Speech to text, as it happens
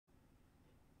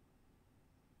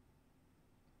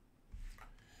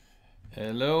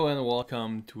Hello and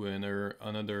welcome to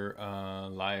another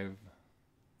live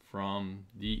from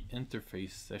the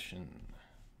interface session.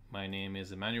 My name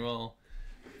is Emmanuel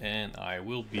and I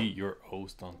will be your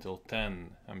host until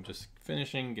 10. I'm just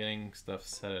finishing getting stuff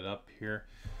set up here.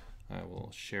 I will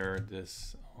share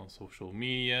this on social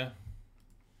media.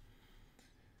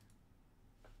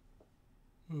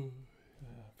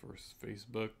 First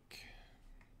Facebook.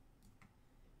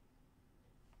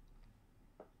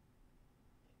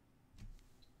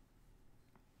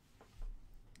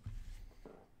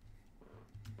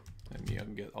 Let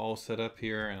me get all set up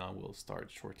here and I will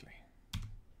start shortly.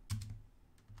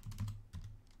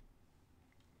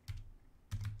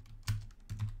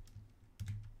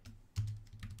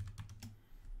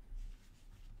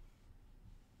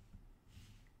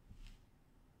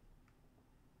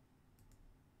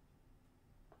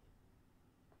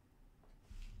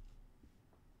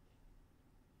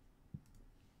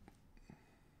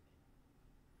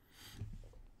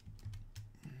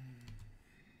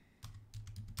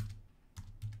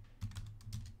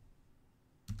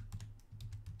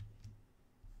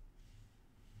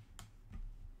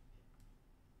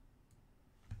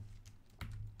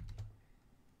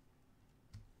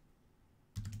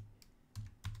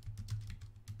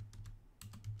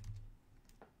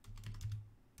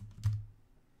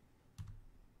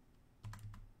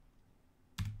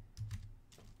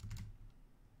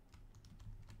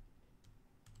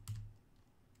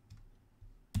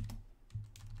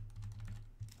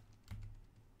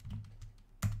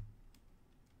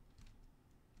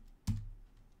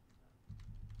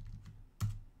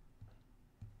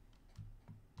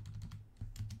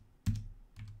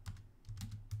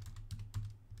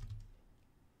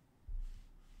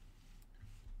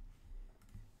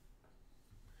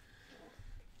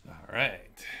 All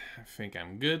right, I think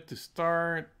I'm good to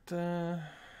start.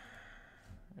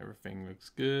 Everything looks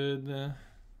good.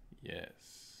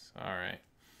 Yes. All right.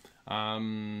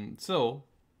 So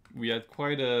we had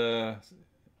quite a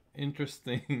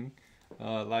interesting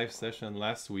live session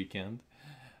last weekend.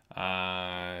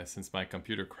 Since my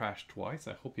computer crashed twice,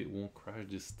 I hope it won't crash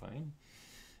this time.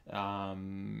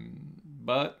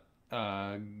 But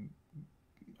I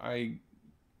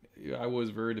was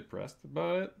very depressed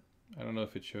about it. I don't know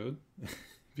if it showed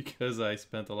because I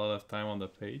spent a lot of time on the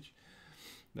page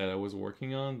that I was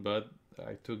working on, but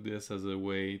I took this as a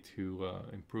way to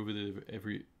improve it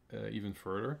even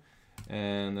further,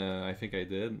 and I think I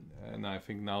did, and I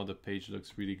think now the page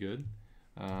looks really good.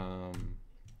 So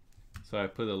I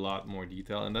put a lot more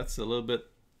detail, and that's a little bit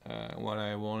what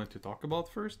I wanted to talk about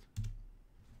first,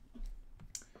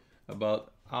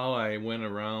 about how I went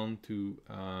around to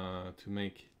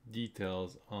make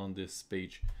details on this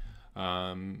page.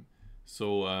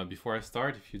 So before I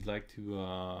start, if you'd like to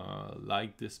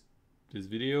like this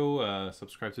video,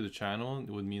 subscribe to the channel, it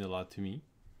would mean a lot to me.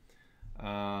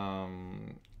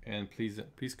 And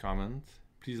please comment.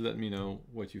 Please let me know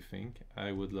what you think.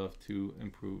 I would love to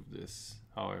improve this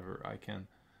however I can.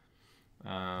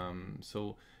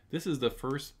 So this is the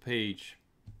first page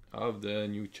of the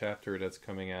new chapter that's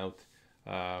coming out,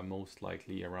 most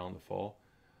likely around the fall.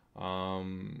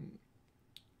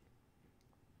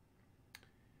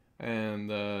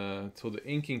 So the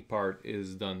inking part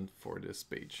is done for this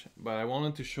page, but I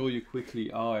wanted to show you quickly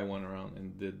how I went around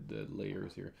and did the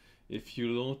layers here. If you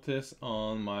notice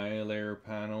on my layer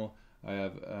panel, I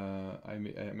have I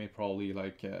made probably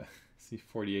like see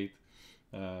 48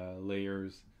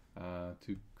 layers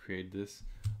to create this.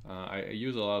 I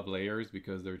use a lot of layers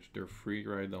because they're free,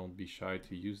 right? Don't be shy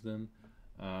to use them.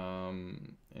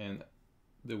 And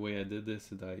the way I did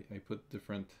this is I put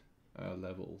different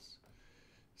levels.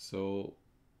 So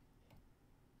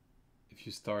if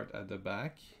you start at the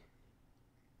back,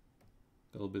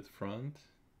 a little bit front,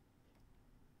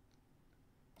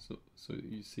 so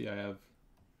you see I have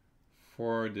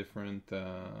four different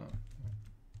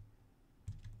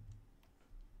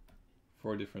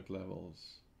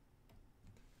levels,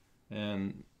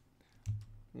 and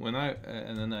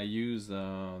then I use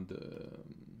the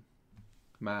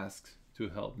masks to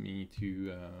help me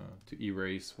to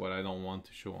erase what I don't want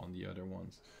to show on the other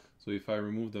ones. So if I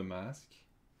remove the mask,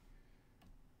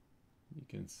 you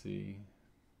can see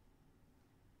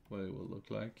what it will look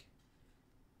like.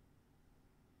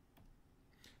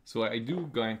 So I do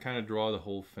kind of draw the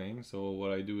whole thing. So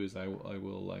what I do is I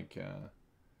will like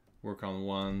work on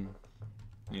one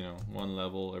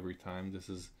level every time. This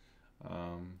is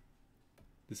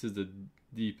the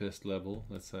deepest level,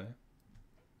 let's say.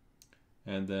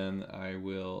 And then I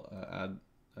will add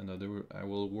another. I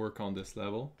will work on this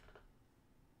level,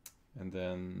 and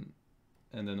then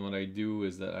what I do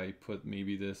is that I put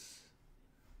maybe this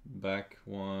back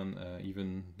one,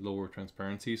 even lower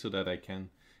transparency, so that I can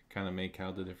kind of make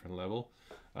out the different level.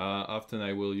 Often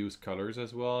I will use colors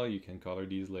as well. You can color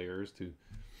these layers to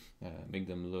make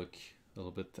them look a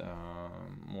little bit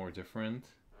more different.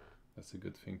 That's a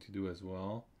good thing to do as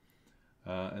well.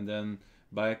 And then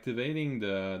by activating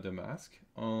the mask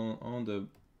on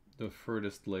the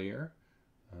furthest layer,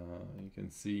 you can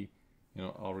see, you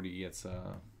know, already it's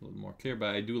a little more clear,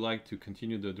 but I do like to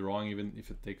continue the drawing even if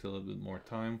it takes a little bit more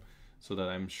time, so that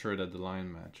I'm sure that the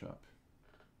line match up.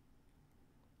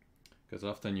 Because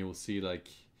often you will see like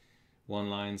one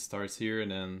line starts here,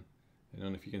 and then I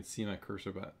don't know if you can see my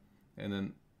cursor, but and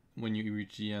then when you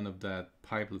reach the end of that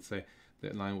pipe, let's say,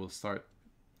 that line will start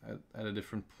at a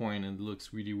different point and it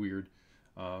looks really weird.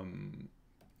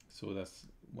 So that's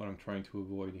what I'm trying to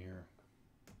avoid here.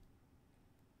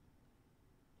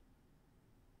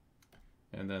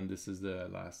 And then this is the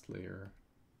last layer,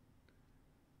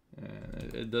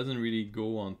 and it doesn't really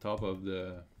go on top of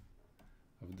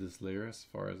this layer as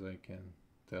far as I can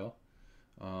tell.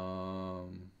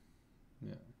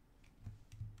 Yeah.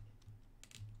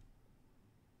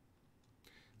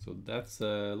 So that's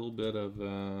a little bit of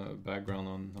background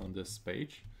on this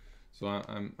page. So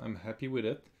I'm happy with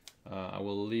it. I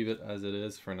will leave it as it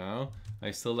is for now.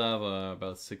 I still have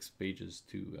about 6 pages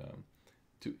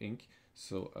to ink.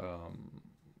 So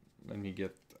let me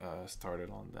get started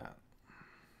on that.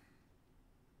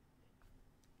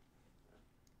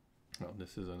 Oh,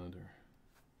 this is another.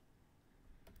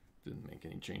 Didn't make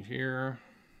any change here.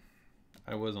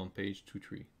 I was on page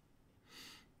 2-3.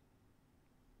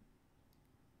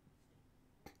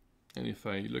 And if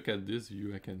I look at this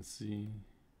view, I can see,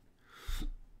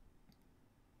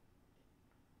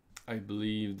 I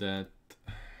believe that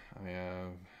I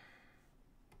have,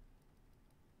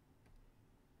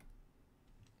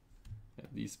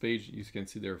 these pages, you can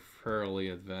see they're fairly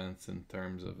advanced in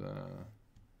terms of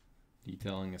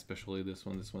detailing, especially this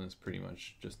one. This one is pretty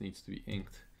much just needs to be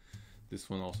inked. This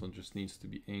one also just needs to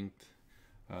be inked.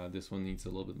 This one needs a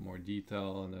little bit more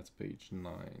detail, and that's page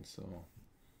 9. So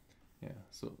yeah,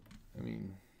 so I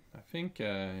mean, I think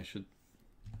I should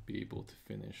be able to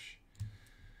finish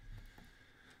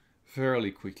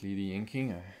fairly quickly the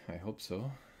inking. I hope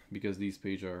so, because these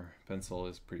pages are, pencil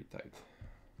is pretty tight.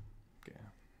 Okay.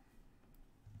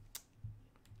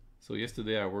 So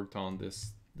yesterday I worked on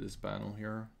this panel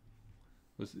here.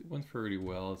 It went fairly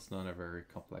well. It's not a very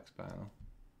complex panel,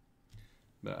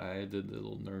 but I added the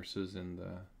little nurses and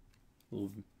the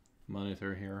little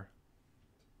monitor here,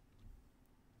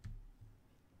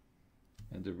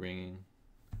 and the ringing.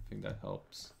 I think that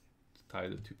helps to tie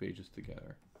the 2 pages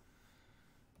together.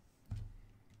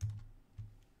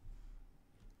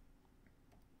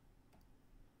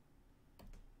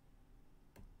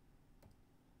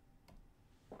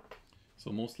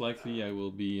 So most likely I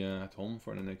will be at home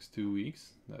for the next 2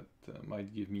 weeks. That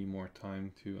might give me more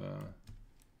time to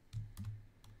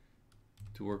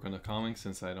work on the comics,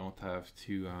 since I don't have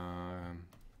to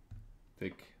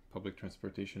take public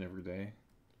transportation every day.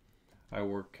 I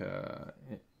work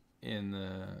in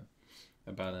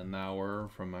about an hour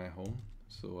from my home,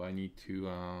 so I need to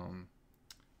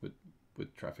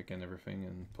with traffic and everything,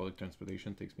 and public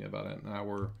transportation takes me about an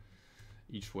hour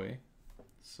each way.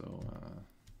 So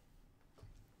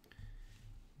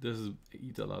this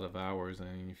eats a lot of hours. I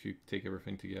mean, if you take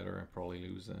everything together, I probably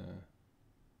lose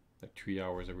like 3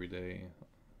 hours every day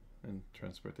in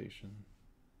transportation.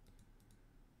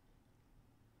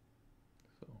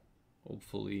 So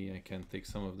hopefully I can take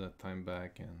some of that time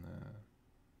back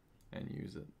and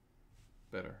use it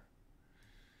better.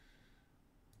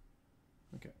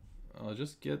 Okay, I'll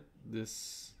just get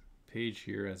this page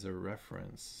here as a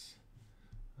reference,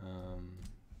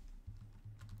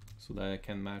 so that I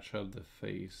can match up the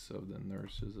face of the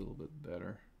nurses a little bit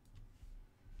better.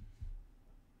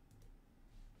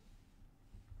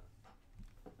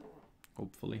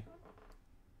 Hopefully.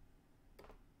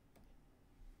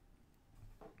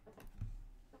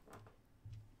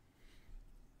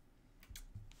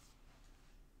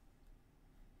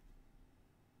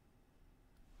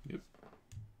 Yep.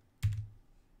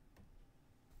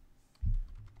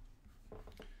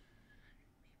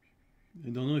 I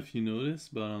don't know if you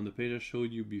noticed, but on the page I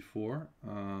showed you before,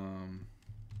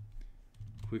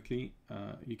 quickly,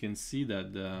 you can see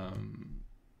that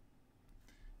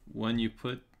when you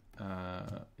put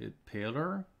it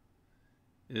paler,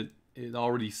 it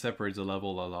already separates the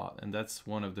level a lot, and that's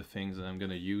one of the things that I'm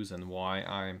going to use, and why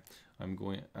I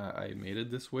made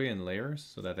it this way in layers,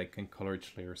 so that I can color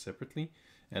each layer separately,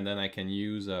 and then I can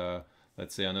use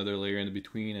let's say another layer in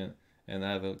between, and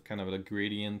have a kind of a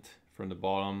gradient from the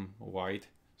bottom white,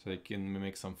 so I can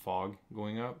mimic some fog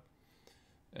going up.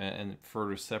 and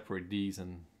further separate these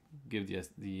and give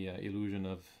the illusion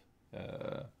of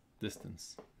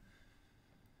distance.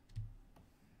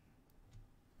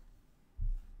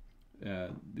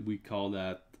 We call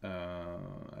that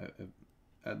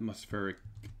atmospheric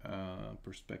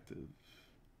perspective.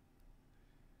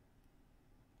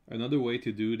 Another way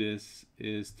to do this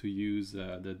is to use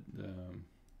the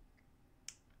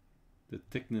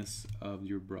thickness of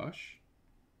your brush,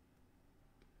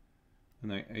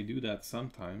 and I do that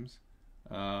sometimes.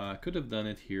 I could have done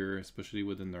it here, especially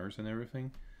with the nurse and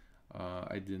everything.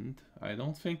 I didn't. I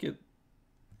don't think it,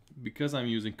 because I'm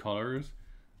using colors.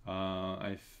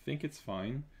 I think it's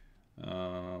fine.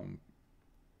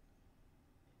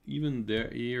 Even there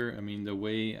here, I mean, the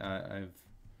way I've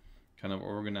kind of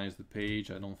organized the page,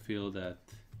 I don't feel that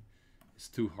it's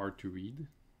too hard to read.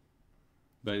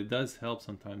 But it does help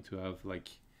sometimes to have like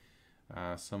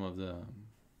some of the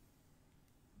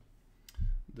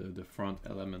front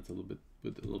elements a little bit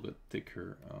with a little bit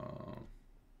thicker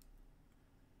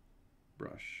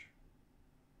brush.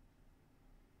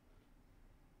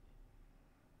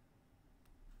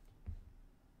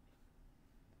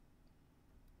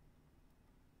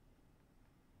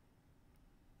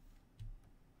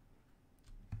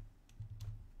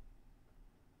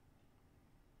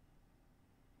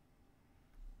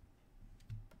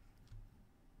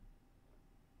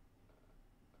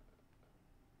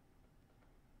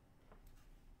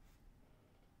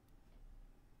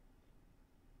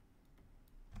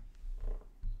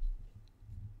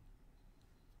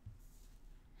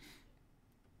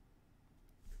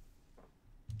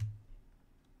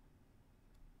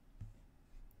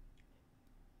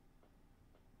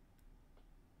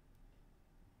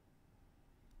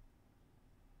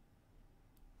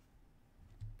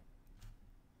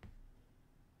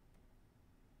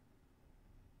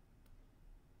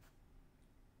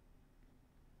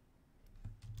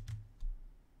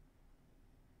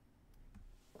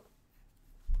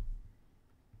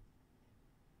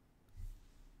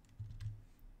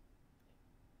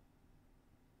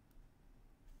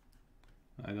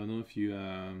 I don't know if you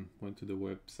went to the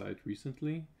website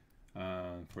recently.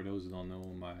 For those who don't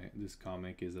know, this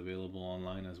comic is available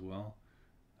online as well.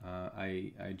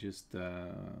 I just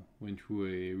went through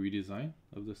a redesign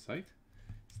of the site.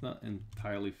 It's not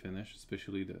entirely finished,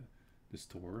 especially the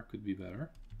store could be better.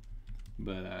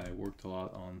 But I worked a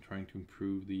lot on trying to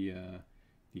improve the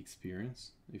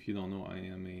experience. If you don't know, I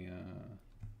am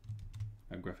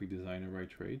a graphic designer by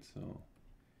trade, so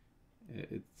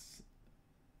it's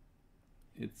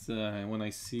when I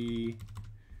see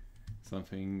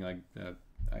something like that,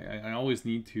 I always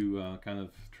need to kind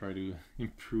of try to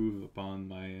improve upon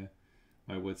my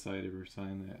website every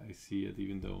time I see it,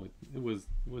 even though it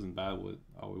wasn't bad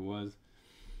how it was.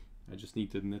 I just need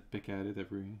to nitpick at it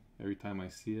every time I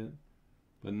see it.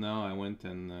 But now I went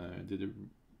and did a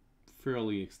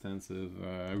fairly extensive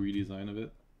redesign of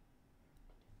it.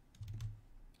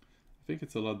 I think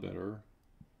it's a lot better,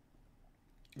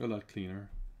 a lot cleaner.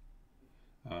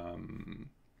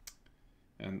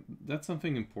 And that's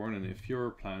something important if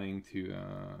you're planning to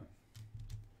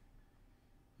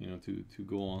to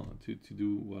go on to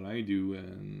do what I do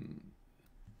and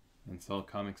sell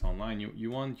comics online. You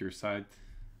want your site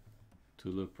to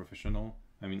look professional.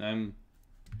 I mean, I'm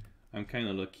kind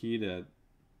of lucky that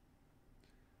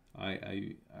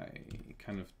I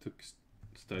kind of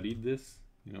studied this.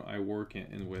 You know, I work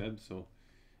in web, so,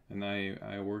 and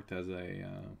I worked as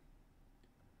an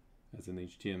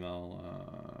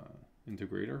HTML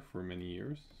integrator for many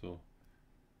years, so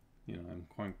you know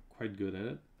I'm quite good at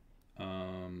it,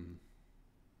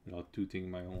 without tooting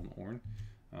my own horn.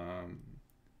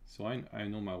 So I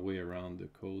know my way around the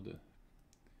code.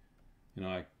 You know,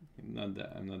 I'm not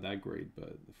that great,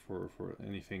 but for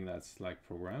anything that's like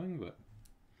programming, but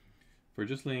for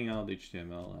just laying out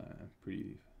HTML,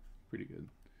 pretty good.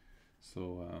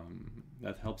 So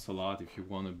that helps a lot if you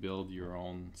want to build your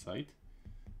own site.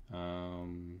 I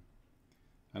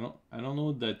don't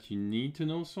know that you need to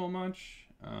know so much,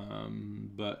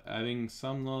 but having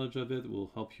some knowledge of it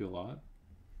will help you a lot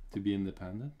to be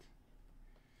independent.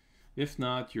 If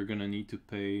not, you're gonna need to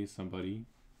pay somebody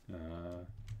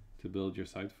to build your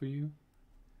site for you,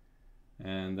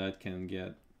 and that can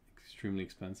get extremely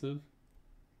expensive.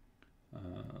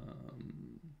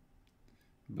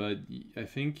 But I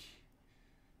think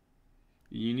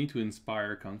you need to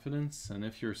inspire confidence, and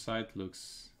if your site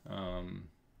looks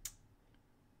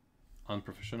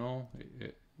unprofessional,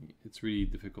 it's really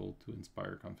difficult to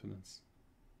inspire confidence.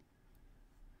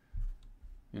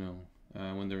 You know,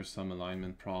 when there's some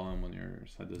alignment problem, when your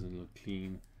site doesn't look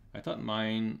clean. I thought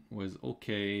mine was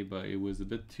okay, but it was a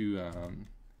bit too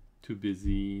too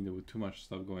busy. There was too much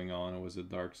stuff going on. It was a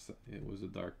dark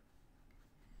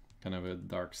kind of a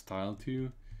dark style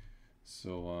too.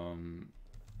 So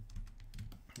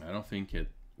I don't think it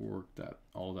worked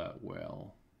all that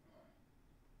well.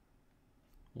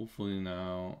 Hopefully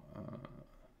now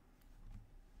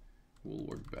will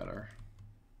work better.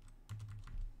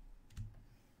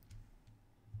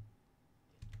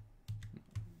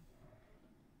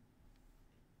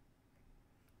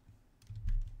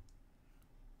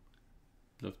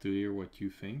 Love to hear what you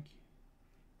think.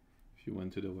 If you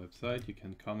went to the website, you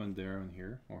can comment there on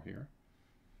here or here.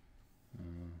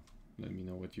 Let me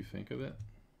know what you think of it.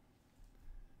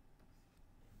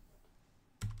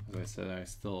 As I said, I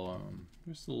still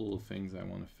there's still little things I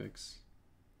want to fix,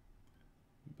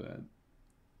 but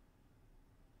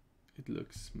it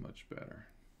looks much better.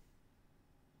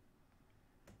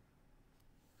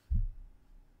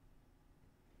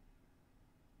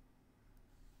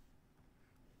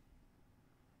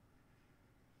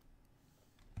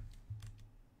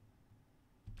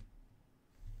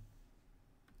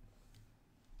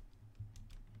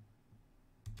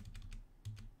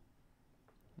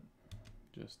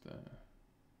 Just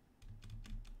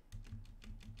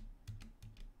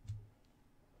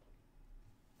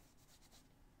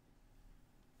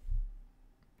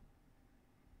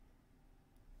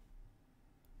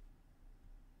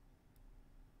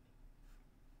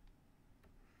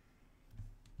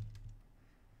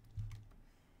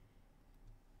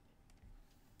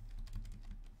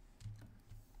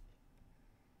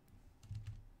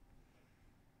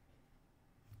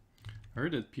I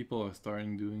heard that people are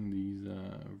starting doing these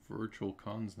virtual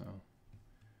cons now,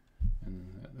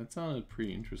 and that sounded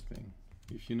pretty interesting.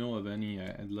 If you know of any,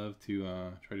 I'd love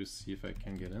to try to see if I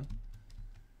can get in.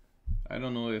 I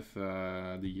don't know if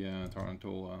the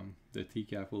Toronto, the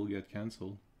TCAP will get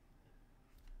cancelled,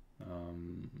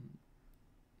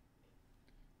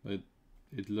 but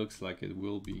it looks like it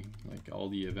will be. Like all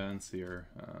the events here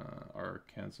are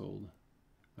cancelled,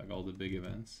 like all the big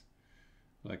events.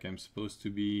 Like I'm supposed to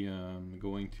be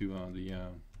going to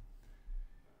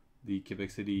the Quebec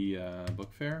City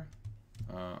Book Fair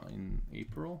in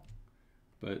April,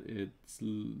 but it's,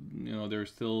 you know, they're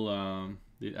still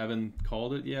they haven't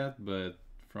called it yet, but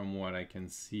from what I can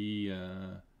see,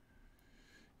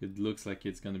 it looks like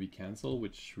it's gonna be canceled,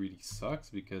 which really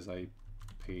sucks because I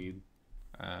paid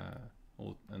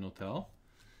an hotel.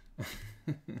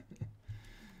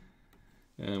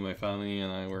 And my family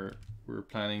and I were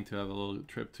planning to have a little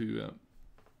trip to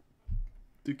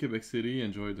Quebec City,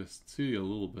 enjoy the city a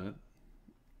little bit,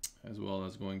 as well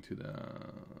as going to the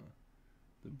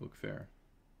book fair.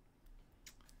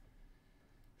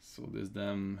 So this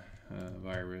damn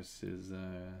virus is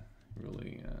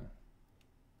really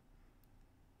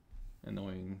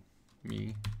annoying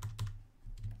me.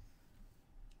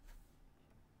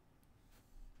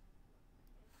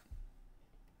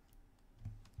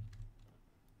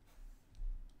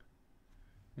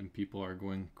 And people are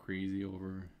going crazy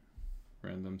over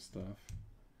random stuff.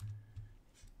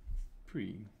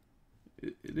 Pretty,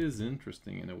 it is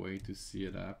interesting in a way to see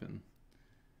it happen.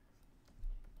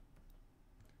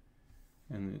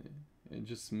 And it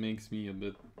just makes me a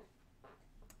bit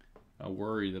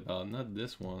worried about not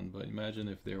this one, but imagine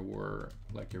if there were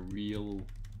like a real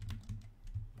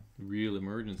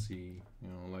emergency, you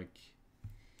know, like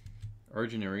our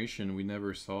generation, we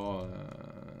never saw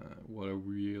what a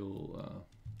real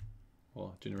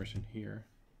well, generation here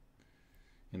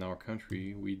in our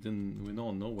country, we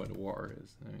don't know what a war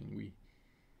is. I mean,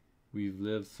 we've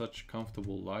lived such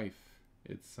comfortable life.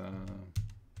 It's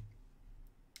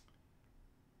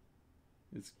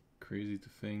crazy to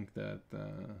think that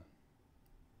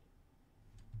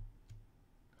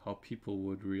how people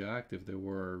would react if there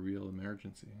were a real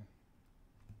emergency.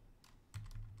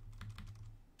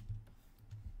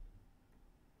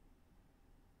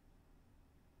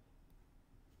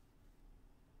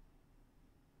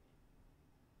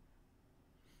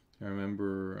 I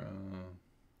remember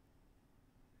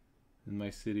in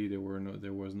my city there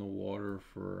was no water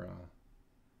for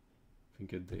I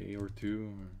think a day or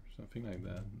two or something like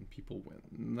that, and people went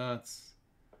nuts.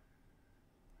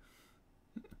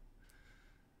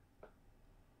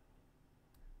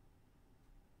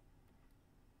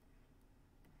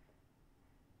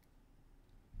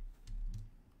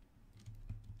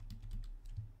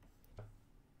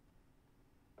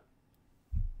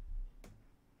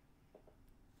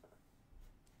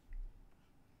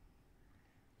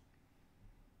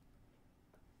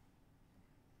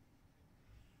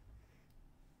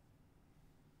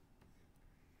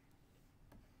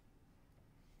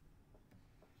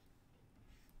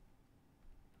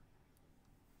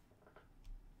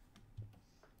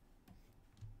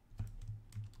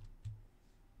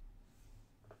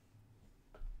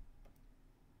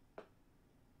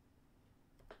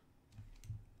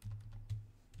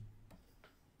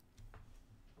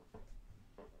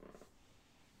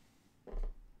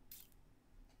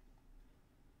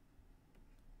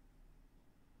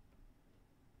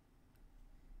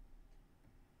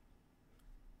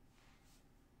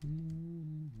 I've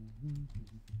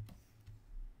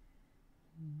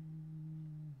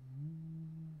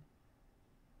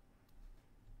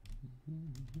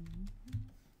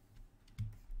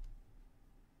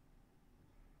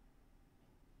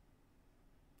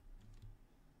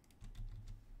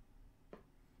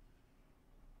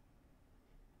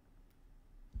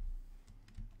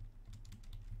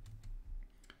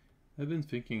been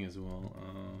thinking as well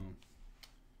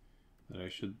that I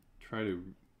should try to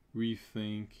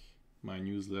rethink my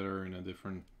newsletter in a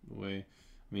different way.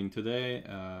 I mean, today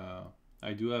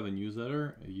I do have a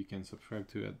newsletter. You can subscribe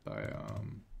to it by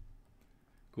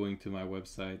going to my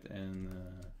website, and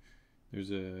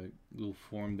there's a little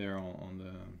form there on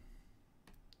the.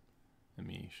 Let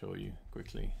me show you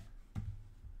quickly.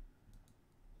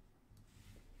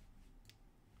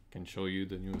 Can show you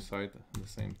the new site at the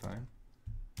same time.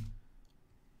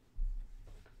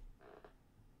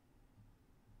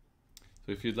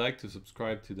 So if you'd like to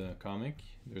subscribe to the comic,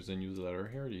 there's a newsletter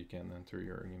here. You can enter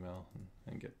your email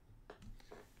and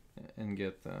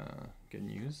get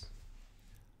news.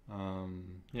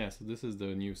 Yeah, so this is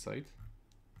the new site.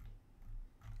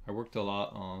 I worked a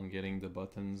lot on getting the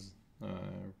buttons,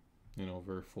 you know,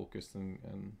 very focused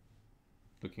and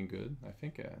looking good. I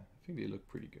think they look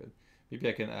pretty good. Maybe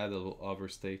I can add a little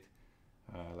overstate,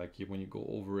 like when you go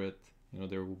over it, you know,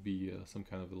 there will be some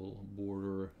kind of a little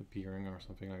border appearing or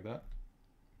something like that.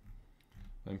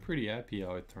 I'm pretty happy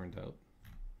how it turned out.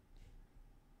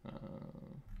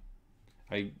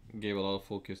 I gave a lot of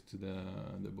focus to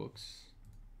the books,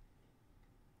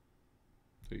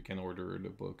 so you can order the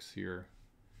books here.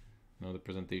 You know, the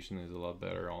presentation is a lot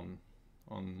better on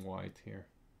white here.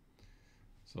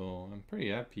 So I'm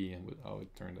pretty happy with how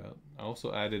it turned out. I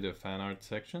also added a fan art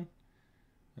section,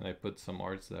 and I put some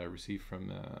arts that I received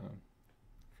from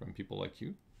people like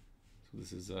you. So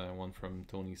this is one from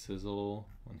Tony Sizzle,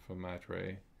 one from Matt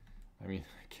Ray. I mean,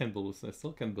 I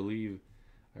still can't believe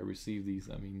I received these.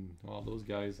 I mean, wow, those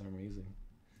guys are amazing.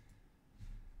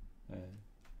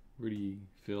 Really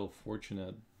feel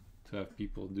fortunate to have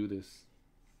people do this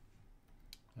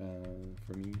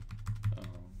for me.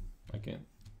 I can't.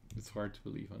 It's hard to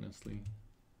believe, honestly.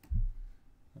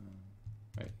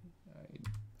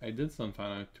 I did some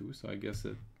fan art too, so I guess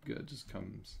it just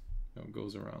comes, you know,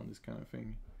 goes around this kind of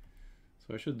thing.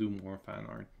 So I should do more fan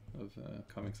art of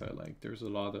comics I like. There's a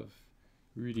lot of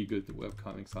really good web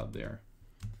comics out there,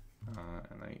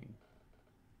 and I think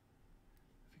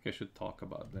I should talk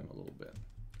about them a little bit.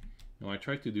 You know, I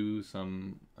try to do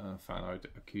some fan art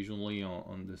occasionally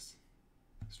on this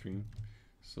stream,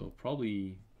 so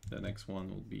probably the next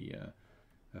one will be a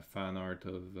fan art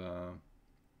of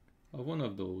one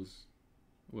of those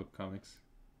web comics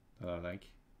that I like.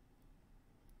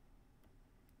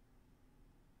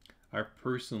 I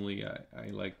personally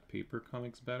like paper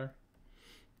comics better,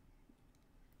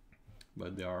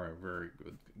 but there are very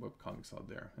good web comics out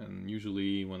there, and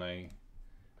usually when I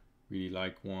really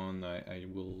like one, I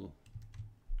will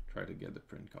try to get the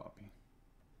print copy.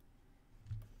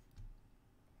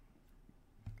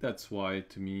 That's why,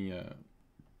 to me,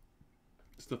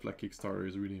 stuff like Kickstarter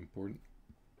is really important.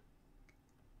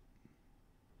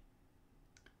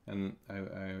 And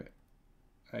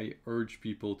I urge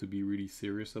people to be really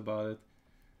serious about it.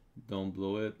 Don't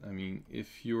blow it. I mean,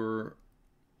 if you're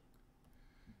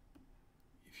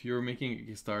making a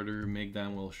Kickstarter, make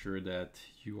damn well sure that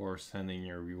you are sending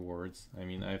your rewards. I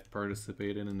mean, I've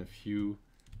participated in a few,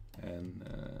 and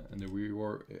the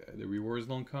rewards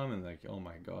don't come, and like, oh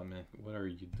my god, man, what are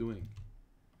you doing?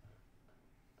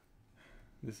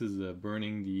 This is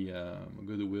burning the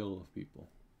goodwill of people.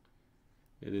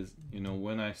 It is, you know,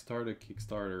 when I start a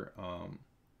Kickstarter,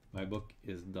 my book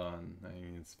is done. I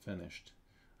mean, it's finished.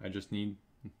 I just need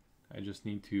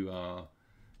to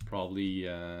probably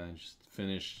just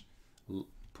finish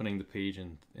putting the page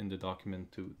in the document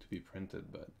to be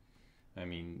printed. But I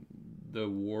mean, the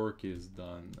work is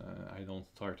done. I don't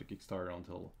start a Kickstarter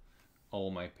until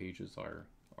all my pages are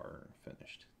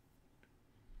finished,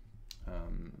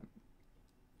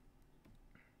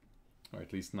 or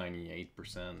at least 98%.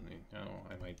 You know,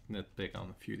 I might nitpick on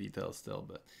a few details still,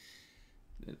 but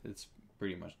it's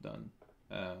pretty much done.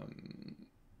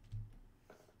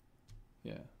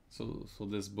 Yeah. So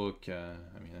this book, I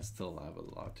mean, I still have a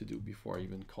lot to do before I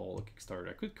even call a Kickstarter.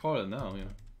 I could call it now, you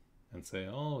know, and say,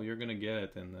 oh, you're gonna get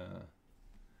it in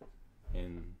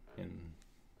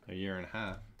a year and a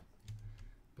half.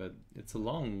 But it's a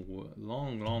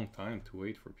long time to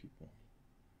wait for people.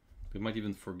 They might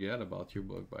even forget about your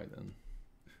book by then.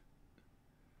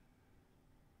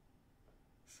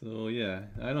 So yeah,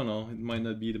 I don't know. It might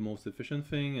not be the most efficient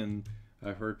thing, and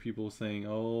I've heard people saying,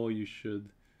 oh, you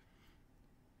should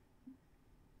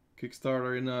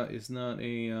Kickstarter is not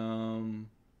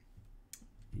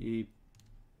a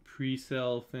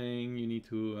pre-sale thing. You need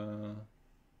to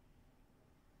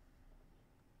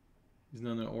it's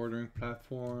not an ordering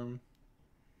platform,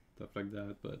 stuff like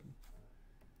that. But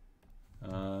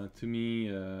to me,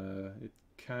 it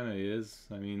kind of is.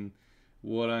 I mean,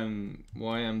 why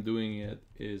I'm doing it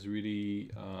is really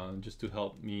just to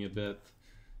help me a bit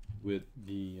with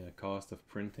the cost of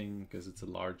printing, because it's a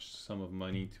large sum of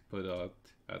money to put out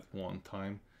at one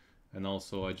time, and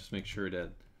also I just make sure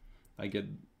that I get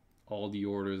all the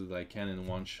orders that I can in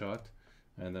one shot,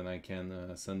 and then I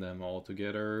can send them all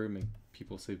together, make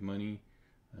people save money,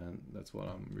 and that's what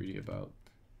I'm really about.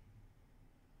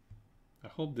 I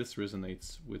hope this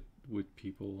resonates with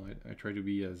people. I try to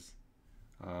be as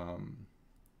you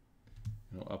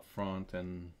know, upfront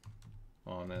and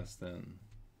honest and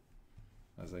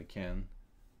as I can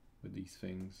with these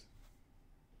things.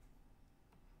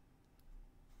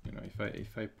 You know,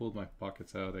 if I pulled my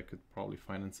pockets out, I could probably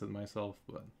finance it myself,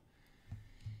 but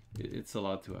it's a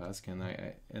lot to ask, and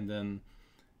then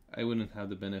I wouldn't have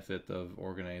the benefit of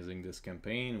organizing this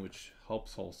campaign, which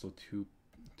helps also to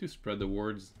spread the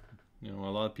words. You know,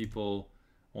 a lot of people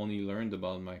only learned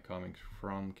about my comics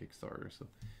from Kickstarter, so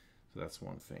that's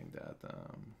one thing that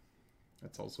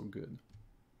that's also good.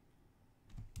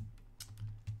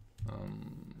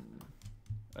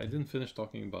 I didn't finish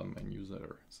talking about my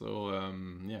newsletter, so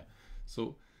yeah.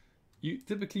 So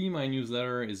typically my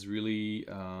newsletter is really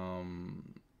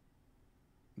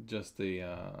just a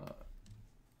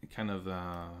kind of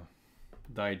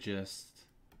digest.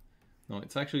 No,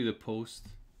 it's actually the post.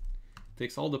 It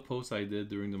takes all the posts I did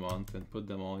during the month and put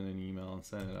them all in an email and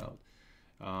send it out.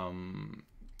 I'm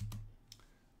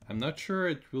not sure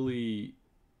it really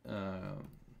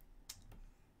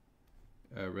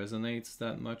resonates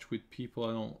that much with people.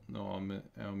 I don't know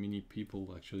how many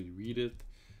people actually read it.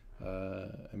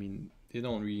 I mean, they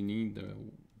don't really need to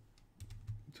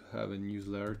have a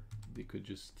newsletter. They could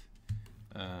just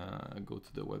go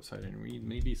to the website and read.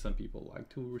 Maybe some people like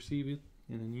to receive it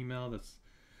in an email. That's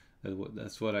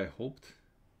what I hoped.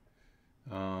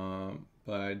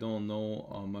 But I don't know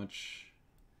how much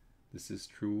this is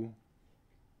true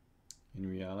in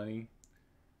reality.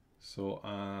 So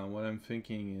what I'm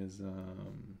thinking is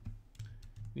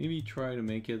maybe try to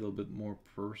make it a little bit more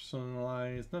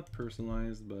personalized. Not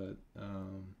personalized, but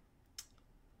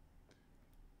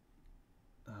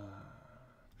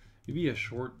maybe a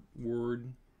short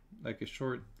word, like a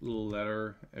short little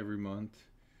letter every month,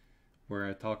 where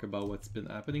I talk about what's been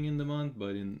happening in the month,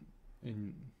 but in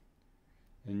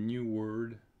a new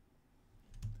word.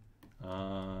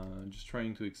 Just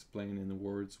trying to explain in the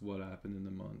words what happened in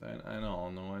the month. I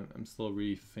don't know. I'm still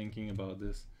really thinking about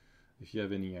this. If you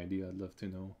have any idea, I'd love to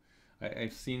know.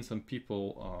 I've seen some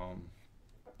people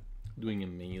doing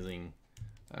amazing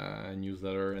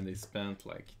newsletter, and they spent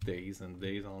like days and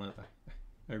days on it.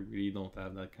 I really don't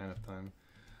have that kind of time.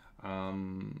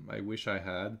 I wish I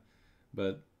had,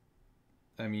 but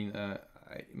I mean,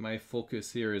 my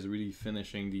focus here is really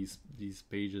finishing these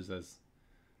pages as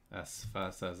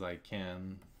fast as I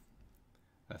can,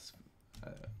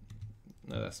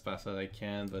 not as fast as I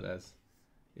can, but as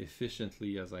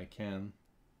efficiently as I can.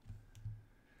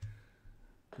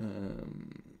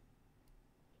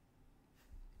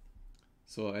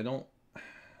 So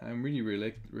I'm really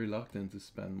reluctant to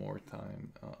spend more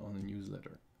time on a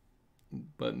newsletter,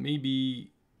 but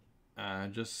maybe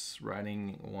just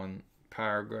writing one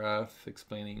paragraph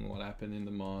explaining what happened in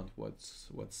the month,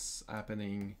 what's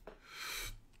happening,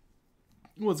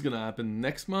 what's gonna happen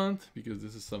next month, because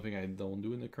this is something I don't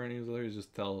do in the current newsletter. It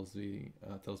just tells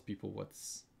people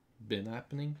what's been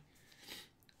happening.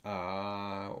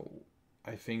 I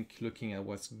think looking at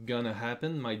what's gonna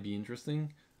happen might be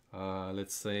interesting.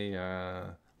 Let's say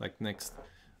like next,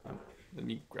 let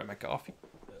me grab my coffee.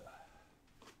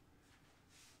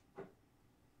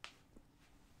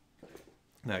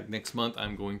 Like next month,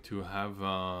 I'm going to have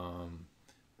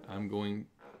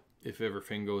if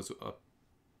everything goes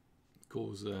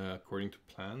according to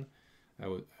plan. I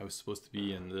was supposed to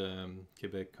be in the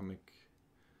Quebec Comic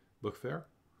Book Fair,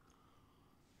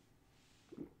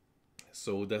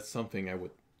 so that's something I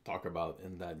would talk about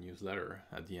in that newsletter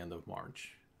at the end of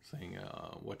March, saying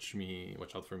watch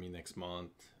out for me next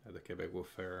month at the Quebec Book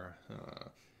Fair,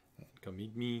 and come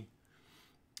meet me.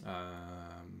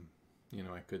 You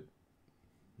know, I could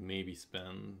maybe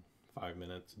spend 5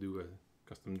 minutes to do a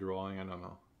custom drawing. I don't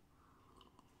know.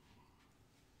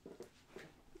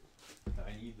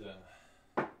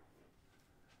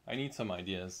 I need some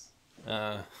ideas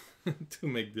to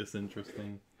make this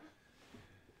interesting.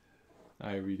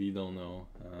 I really don't know.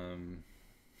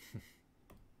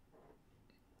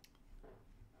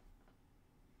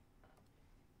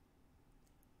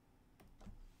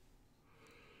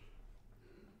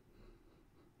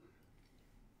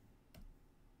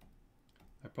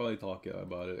 probably talk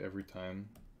about it every time,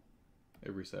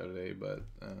 every Saturday, but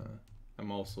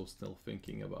I'm also still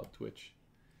thinking about Twitch,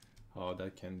 how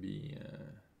that can be,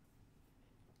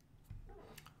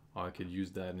 how I could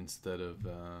use that instead of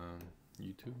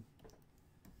YouTube.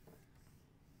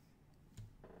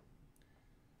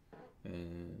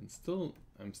 And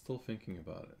I'm still thinking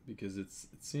about it because it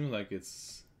seems like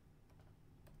it's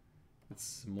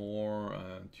more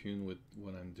tuned with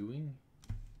what I'm doing.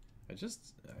 It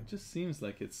just seems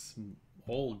like it's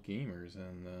all gamers,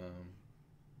 and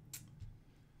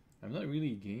I'm not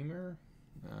really a gamer.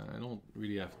 I don't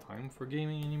really have time for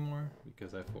gaming anymore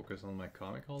because I focus on my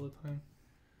comic all the time.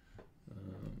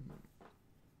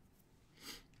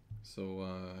 So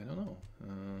I don't know.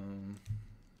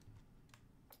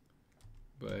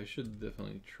 But I should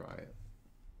definitely try it.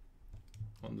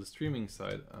 On the streaming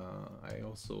side, I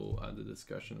also had a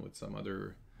discussion with some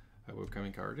other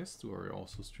webcomic artists who are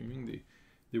also streaming.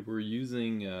 They were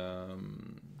using,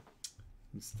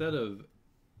 instead of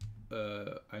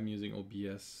I'm using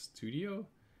OBS Studio,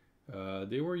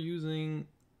 they were using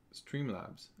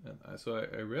Streamlabs. And so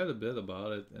I read a bit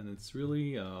about it, and it's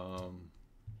really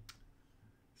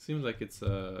seems like it's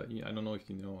I don't know if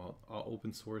you know how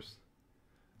open source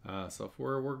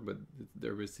software work, but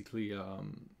they're basically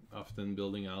often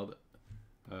building out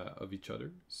of each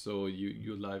other. So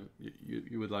you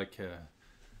would like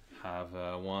have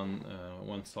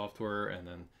one software, and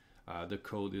then the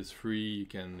code is free. You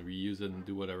can reuse it and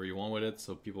do whatever you want with it.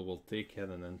 So people will take it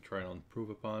and then try and improve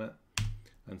upon it.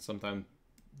 And sometimes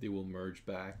they will merge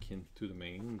back into the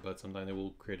main, but sometimes they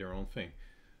will create their own thing.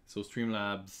 So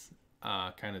Streamlabs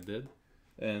kind of did.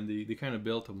 And they kind of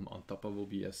built them on top of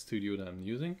OBS Studio that I'm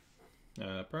using.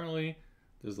 Apparently,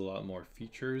 there's a lot more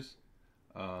features,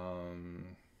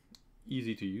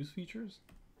 easy to use features.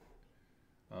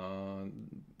 I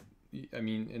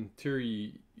mean, in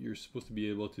theory, you're supposed to be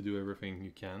able to do everything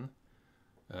you can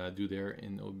do there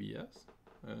in OBS,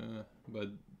 but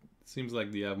it seems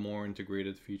like they have more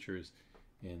integrated features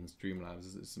in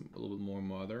Streamlabs. It's a little bit more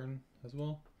modern as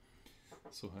well.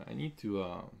 So I need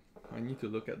to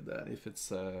look at that, if it's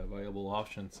viable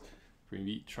options.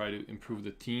 Maybe try to improve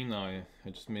the theme. Now I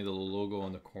just made a little logo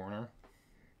on the corner,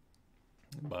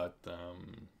 but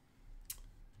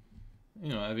you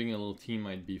know, having a little theme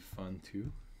might be fun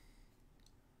too.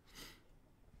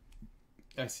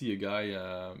 I see a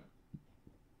guy.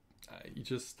 He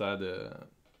just had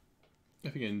I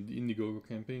think an Indiegogo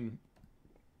campaign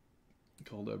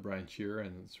called Brian Shearer,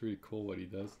 and it's really cool what he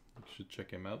does. You should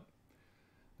check him out.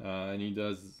 And he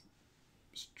does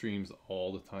streams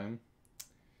all the time,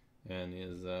 and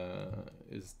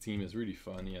his team is really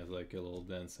fun. He has like a little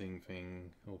dancing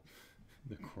thing in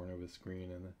the corner of the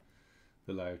screen, and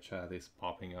the live chat is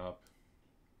popping up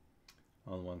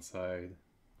on one side,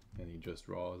 and he just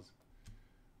draws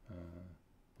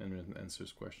and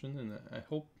answers questions. And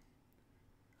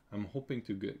I'm hoping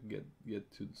to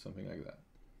get to something like that.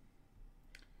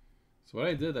 So what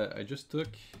I did, I just took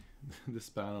this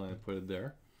panel and I put it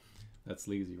there. That's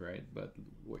lazy, right? But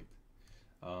wait.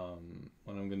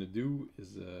 What I'm gonna do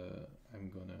is I'm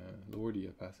gonna lower the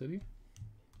opacity,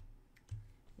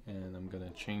 and I'm gonna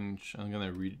change. I'm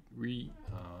gonna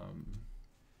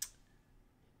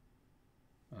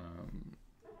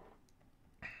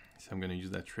so I'm gonna use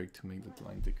that trick to make the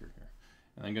line thicker here,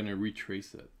 and I'm gonna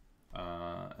retrace it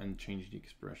and change the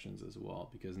expressions as well,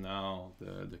 because now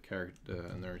the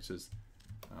nurses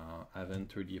have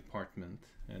entered the apartment,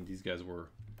 and these guys were.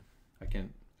 I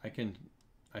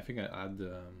think I add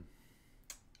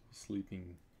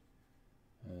sleeping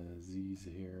Z's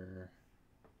here.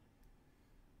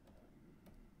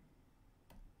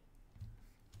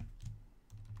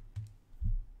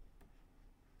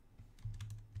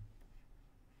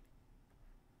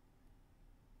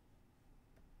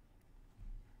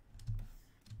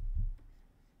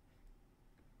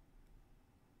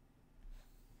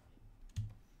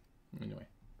 Anyway,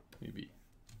 maybe.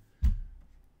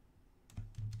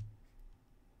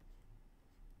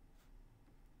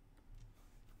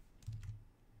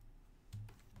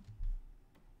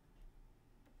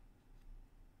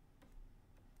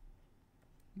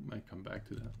 Might come back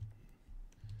to that.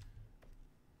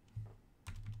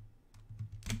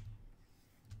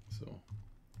 So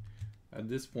at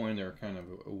this point they're kind of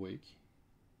awake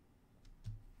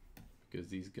because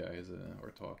these guys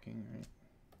are talking, right?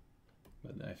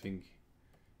 But I think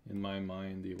in my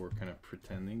mind they were kind of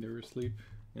pretending they were asleep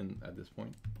at this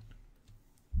point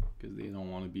because they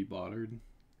don't want to be bothered.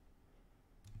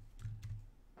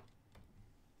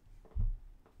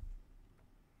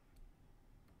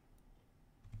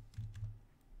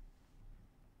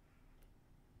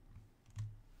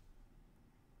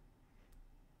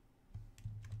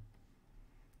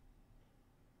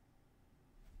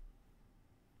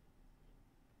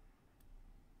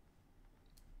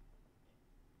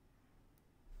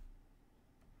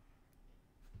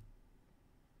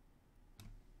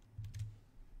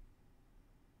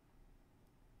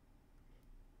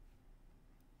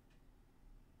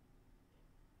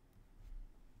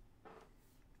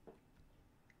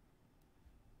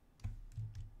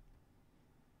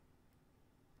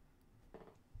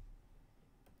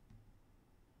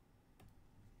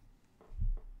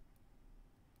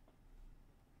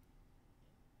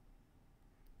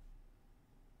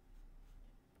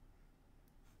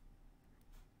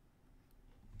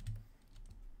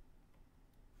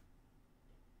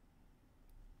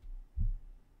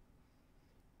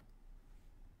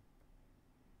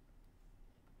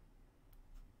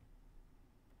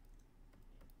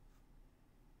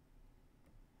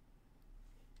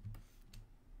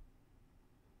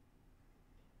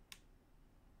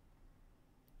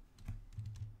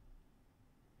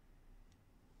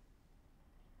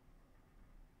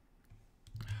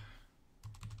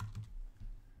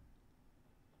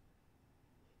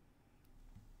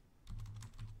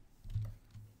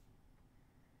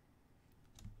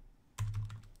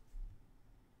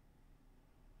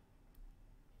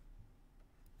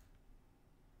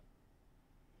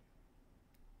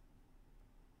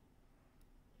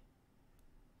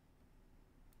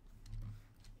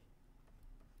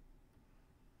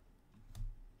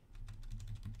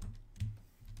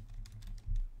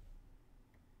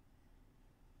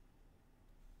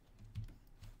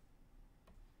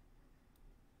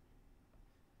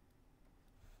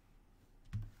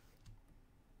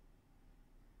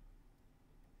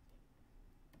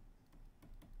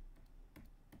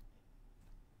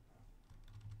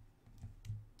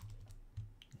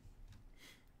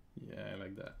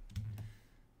 like that.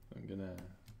 I'm gonna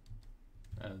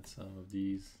add some of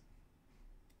these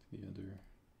to the other.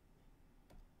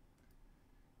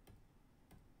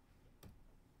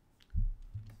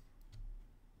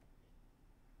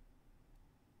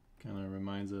 Kind of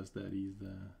reminds us that he's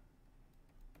the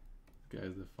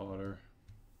guy's the father.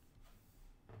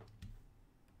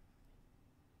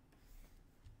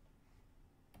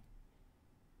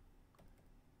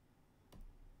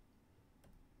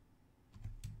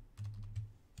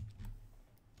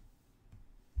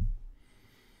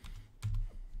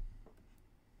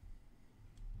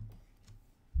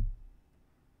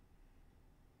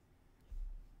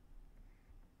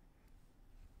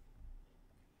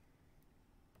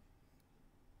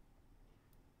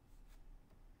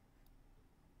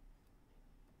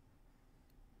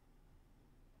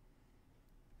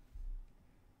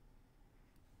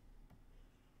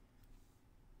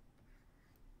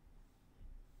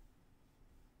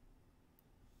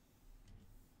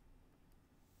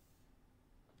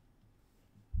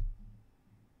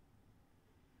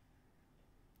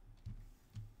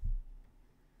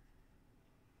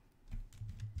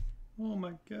 Oh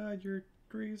my god, you're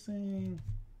tracing.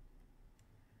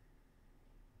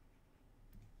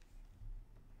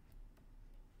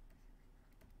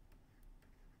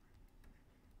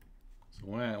 So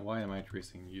why am I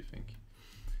tracing, you think?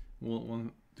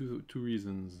 Well, two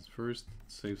reasons. First,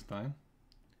 it saves time.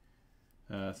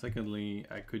 Secondly,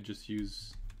 I could just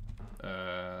use,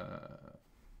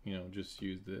 you know, just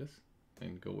use this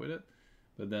and go with it.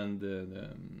 But then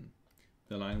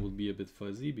the line will be a bit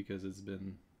fuzzy because it's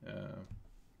been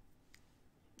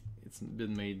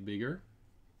made bigger.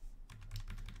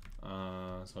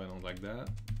 So I don't like that.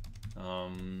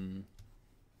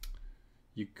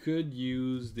 You could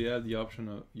use, they have the option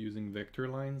of using vector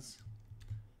lines.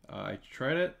 I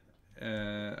tried it.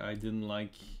 I didn't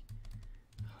like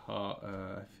how,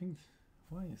 I think,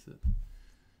 why is it?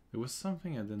 There was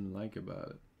something I didn't like about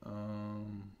it.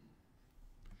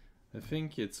 I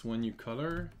think it's when you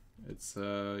color, it's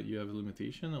you have a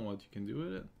limitation on what you can do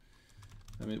with it.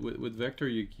 I mean, with vector,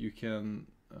 you can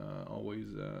always,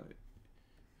 I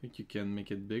think you can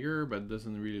make it bigger, but it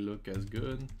doesn't really look as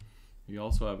good. You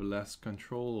also have less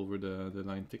control over the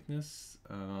line thickness.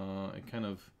 It kind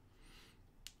of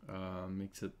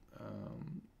makes it,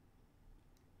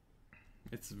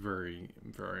 it's very,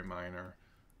 very minor,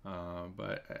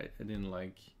 but I didn't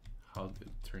like how it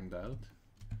turned out.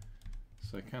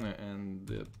 So I kind of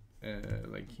ended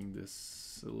liking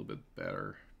this a little bit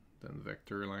better than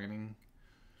vector lining.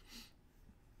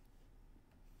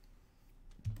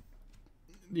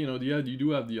 You know, you do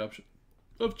have the option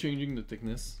of changing the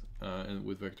thickness and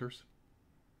with vectors,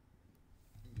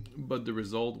 but the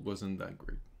result wasn't that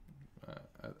great.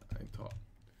 I thought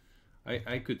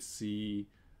I could see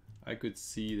that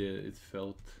it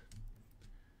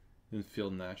didn't feel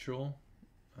natural.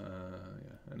 Yeah,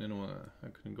 I didn't want to. I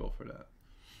couldn't go for that.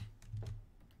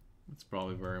 It's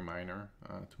probably very minor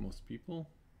to most people.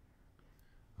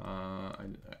 I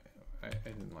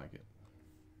didn't like it.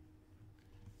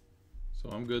 So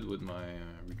I'm good with my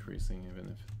retracing, even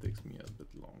if it takes me a bit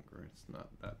longer. It's not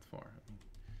that far.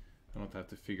 I don't have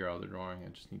to figure out the drawing, I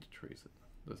just need to trace it.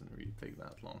 It doesn't really take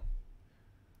that long.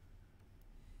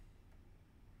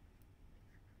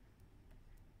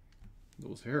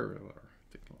 Those hair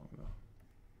take long though.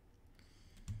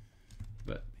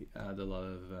 But they add a lot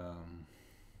of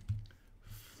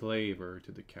flavor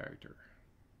to the character.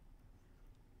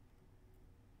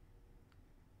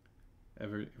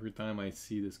 Every time I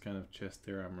see this kind of chest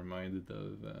hair, I'm reminded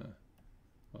of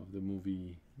the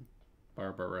movie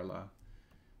Barbarella.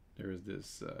 There's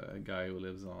this guy who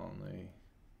lives on a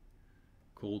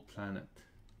cold planet,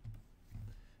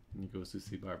 and he goes to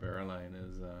see Barbarella, and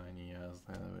he has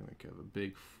kind of like a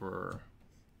big fur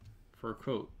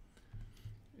coat.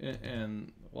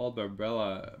 And while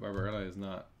Barbarella is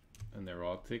not an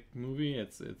erotic movie,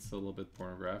 it's a little bit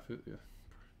pornographic.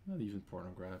 Not even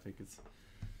pornographic.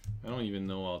 I don't even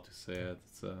know how to say it.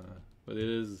 But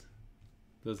it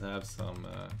does have some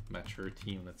mature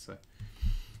theme, let's say.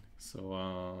 So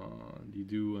you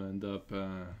do end up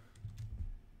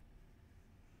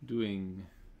doing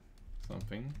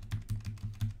something,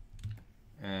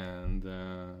 and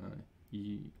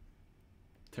he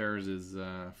tears his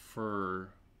fur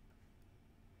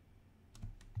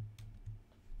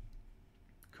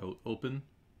coat open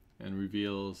and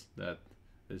reveals that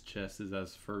his chest is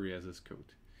as furry as his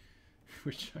coat.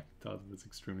 Which I thought was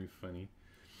extremely funny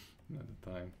at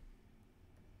the time.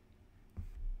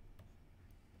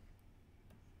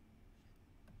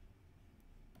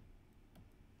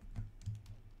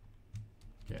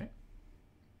 Okay.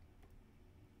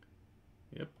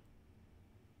 Yep.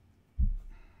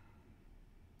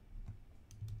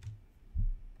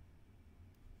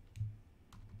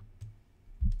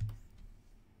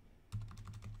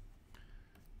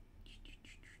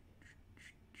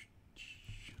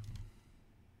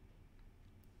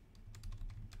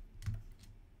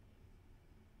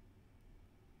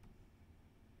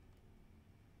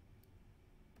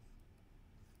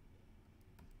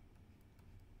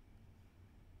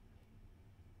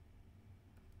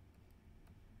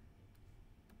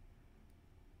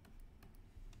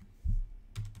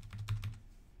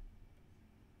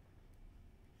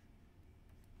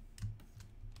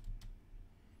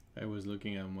 I was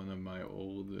looking at one of my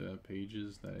old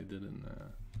pages that I did in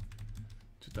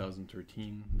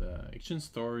 2013. The action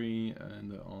story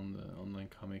and on the online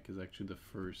comic is actually the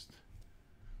first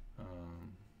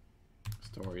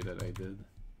story that I did.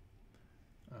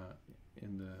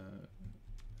 And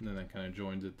then I kind of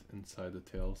joined it inside the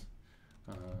Tales.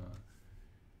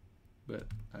 But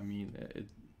I mean,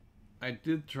 I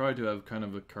did try to have kind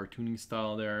of a cartoony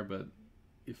style there, but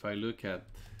if I look at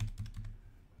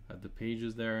the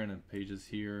pages there and the pages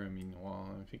here, I mean, well,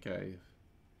 I think I've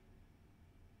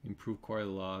improved quite a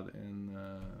lot in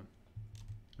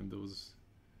those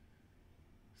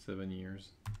 7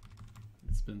 years.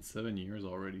 It's been 7 years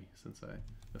already since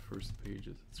the first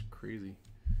pages. It's crazy.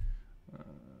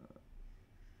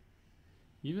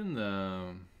 Even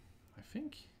I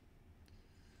think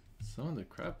some of the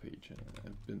crap page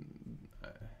I've been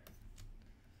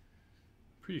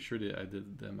pretty sure that I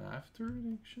did them after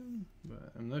election,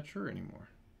 but I'm not sure anymore.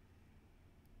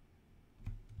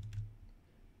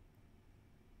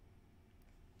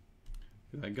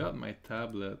 I got my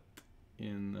tablet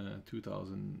in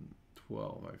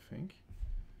 2012, I think,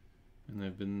 and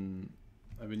I've been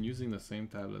using the same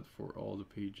tablet for all the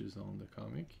pages on the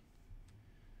comic.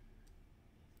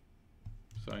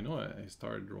 So I know I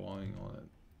started drawing on it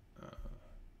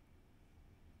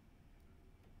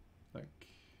like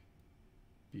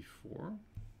before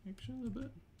action a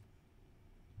bit.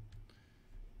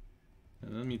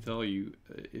 And let me tell you,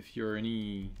 if you're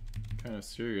any kind of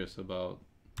serious about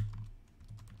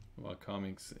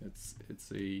comics, it's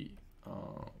a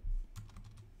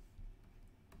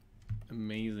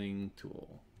amazing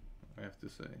tool, I have to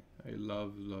say. I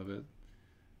love it.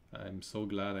 I'm so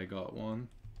glad I got one,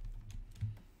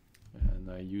 and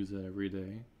I use it every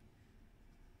day.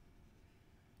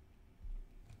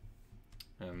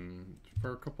 And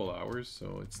for a couple hours,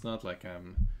 so it's not like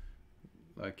I'm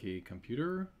like a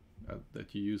computer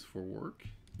that you use for work,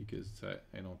 because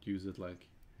I don't use it like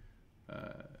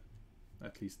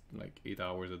at least like 8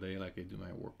 hours a day like I do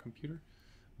my work computer,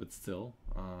 but still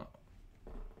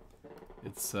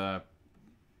it's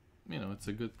you know, it's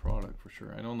a good product for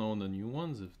sure. I don't know the new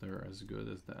ones if they're as good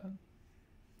as that,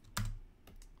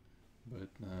 but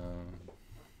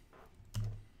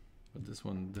this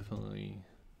one definitely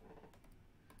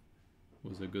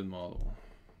was a good model.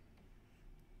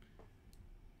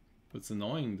 What's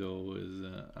annoying though is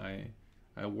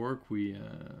at work we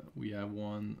have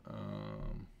one a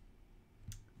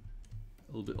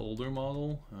little bit older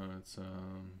model. It's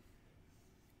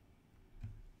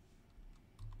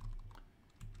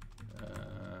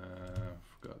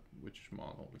forgot which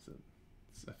model is it.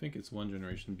 I think it's one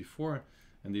generation before,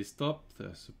 and they stopped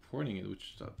supporting it,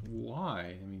 which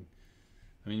why?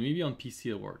 I mean maybe on PC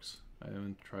it works. I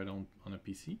haven't tried on a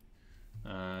PC,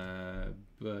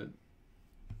 but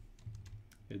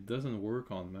it doesn't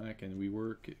work on Mac, and we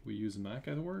use Mac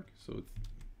at work, so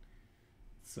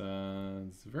it's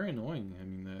very annoying. I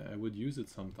mean, I would use it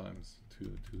sometimes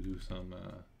to do some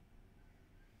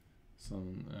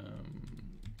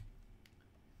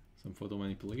photo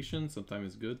manipulation. Sometimes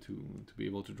it's good to be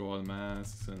able to draw the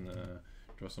masks and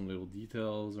draw some little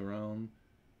details around,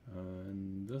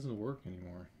 and it doesn't work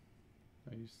anymore.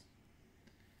 It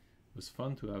was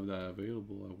fun to have that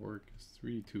available at work. It's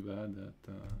really too bad that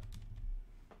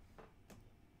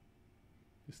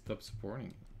they stopped supporting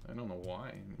it. I don't know why.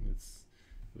 I mean, it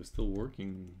was still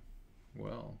working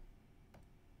well.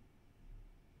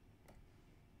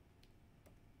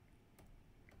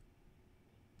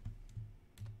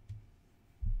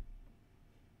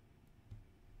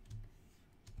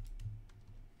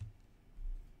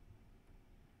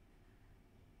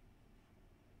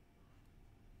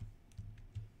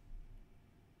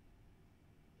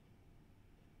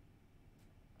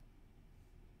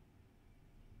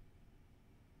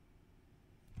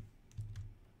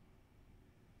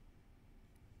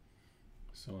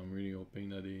 So I'm really hoping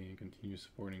that they continue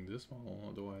supporting this model,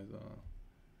 otherwise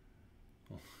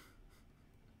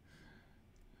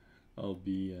I'll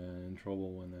be in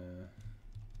trouble when,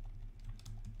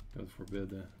 God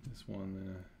forbid, this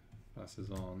one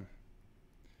passes on.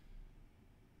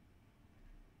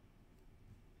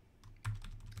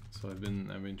 So I've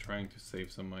been trying to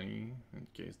save some money in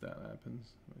case that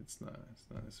happens. It's not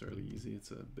necessarily easy. It's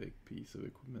a big piece of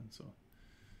equipment, so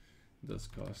it does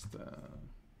cost a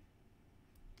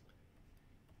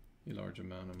large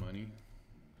amount of money.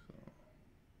 So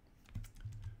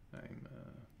I'm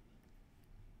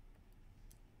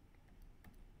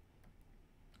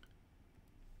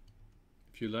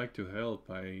if you'd like to help,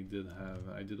 I did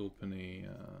open a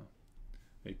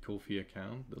Ko-fi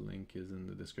account. The link is in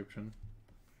the description.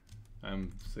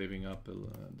 I'm saving up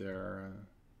there,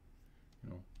 you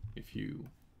know, if you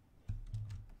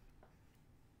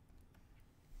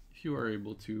are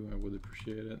able to, I would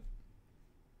appreciate it.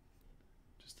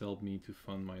 Just help me to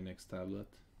fund my next tablet.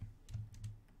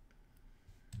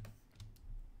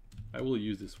 I will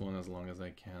use this one as long as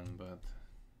I can, but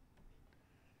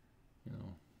you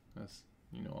know, that's,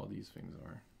 you know, how these things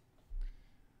are.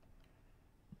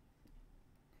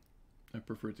 I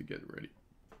prefer to get ready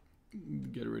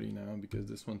now, because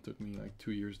this one took me like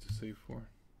 2 years to save for.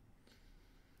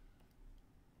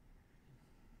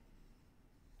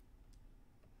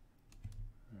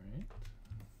 Alright,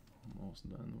 almost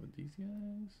done with these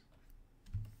guys.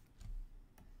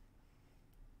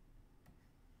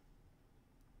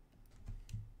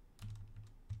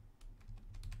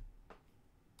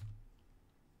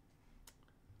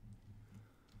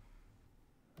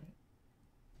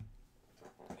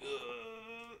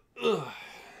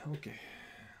 Okay,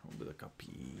 a little bit of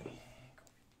copy. Okay.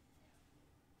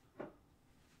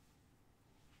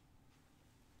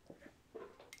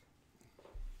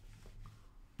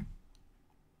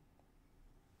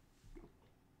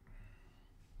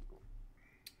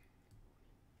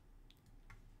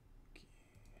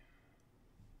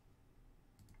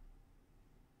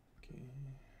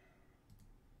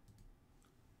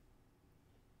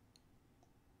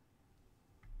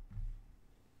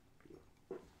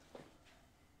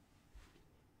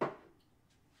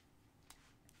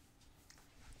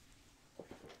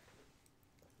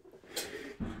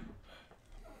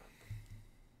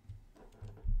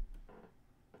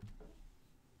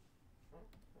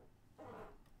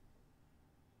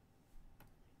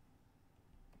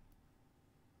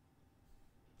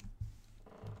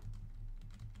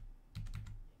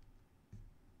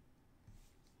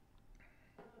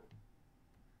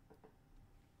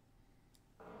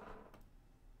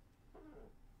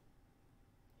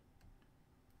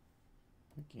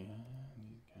 Again,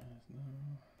 these guys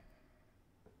now.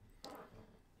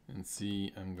 And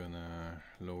see, I'm gonna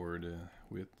lower the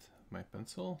width of my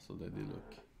pencil so that they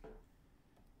look a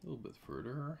little bit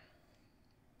further.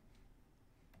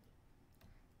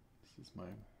 This is my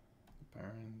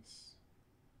parents.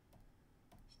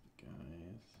 It's the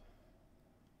guys.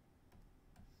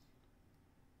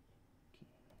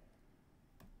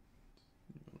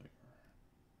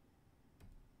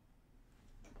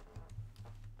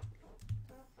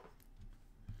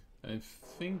 I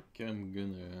think I'm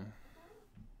gonna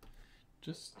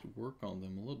just work on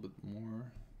them a little bit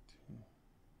more to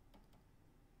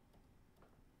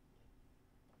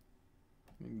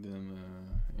make them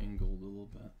angled a little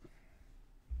bit.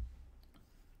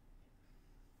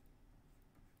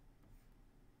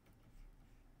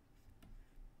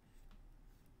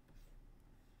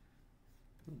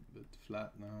 A little bit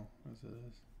flat now as it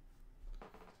is.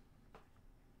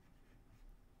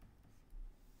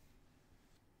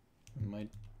 I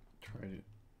might try to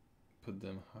put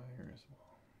them higher as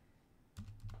well.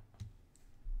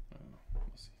 I don't know,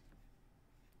 we'll see.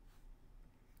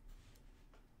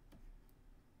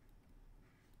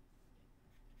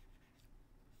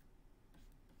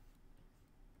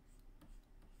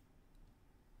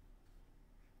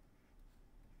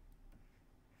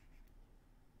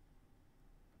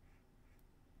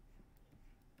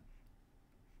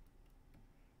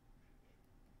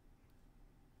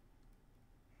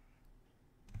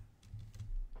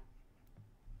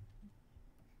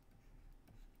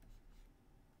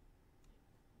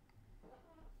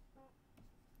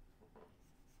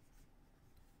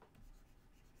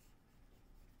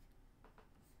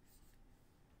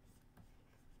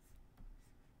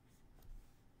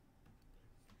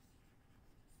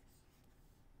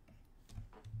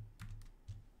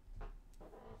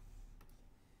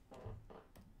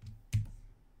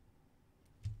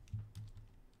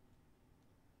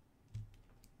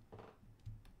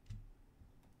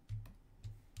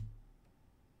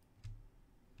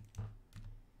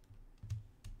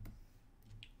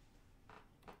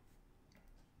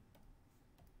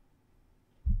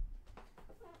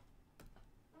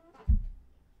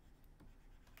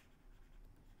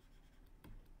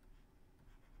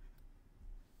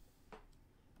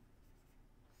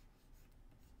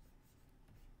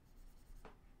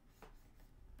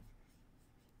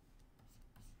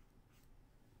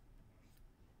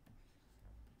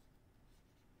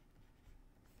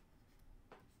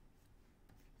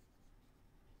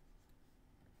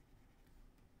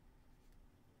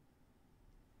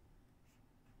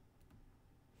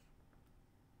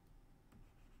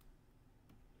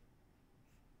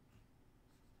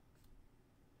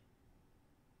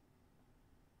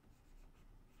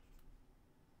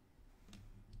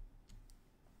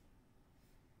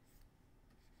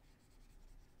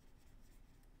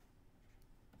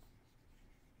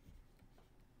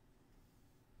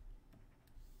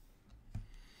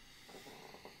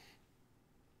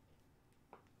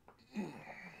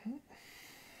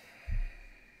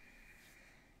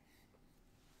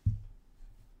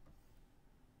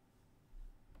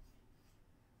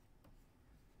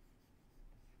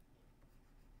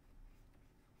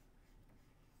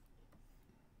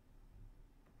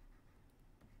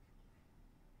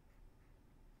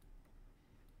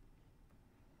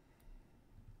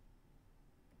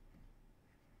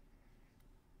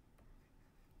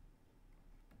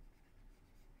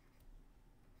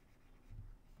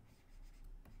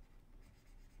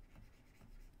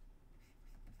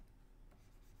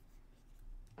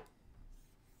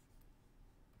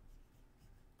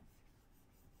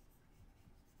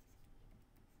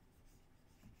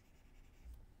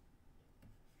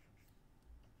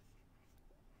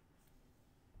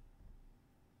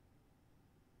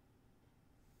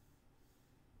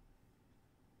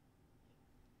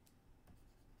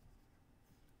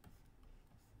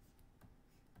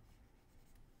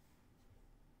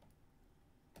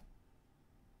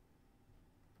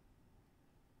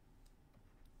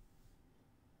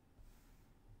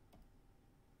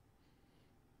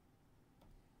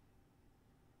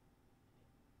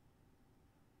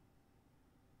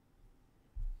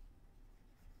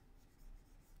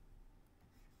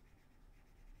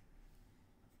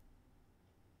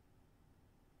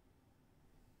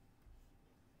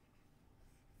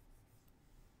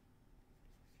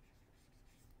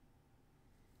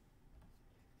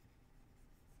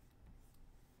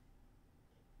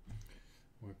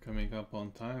 coming up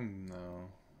on time now.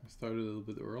 I started a little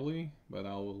bit early, but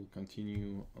I will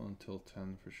continue until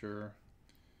 10 for sure.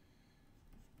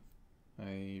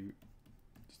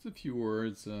 Just a few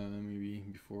words maybe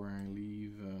before I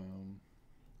leave.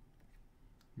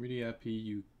 Really happy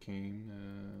you came,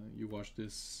 you watched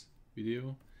this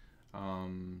video.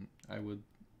 I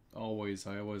always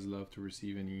love to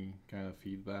receive any kind of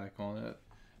feedback on it.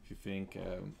 If you think,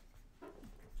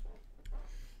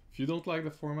 if you don't like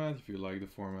the format, if you like the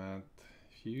format,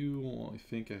 if you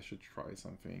think I should try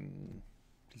something,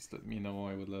 please let me know.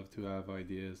 I would love to have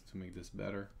ideas to make this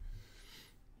better.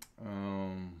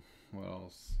 What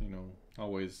else? You know,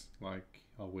 always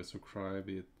subscribe.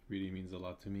 It really means a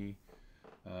lot to me.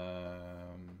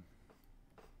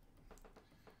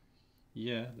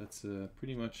 Yeah, that's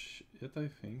pretty much it, I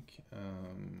think.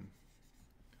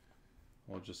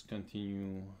 I'll just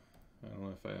continue. I don't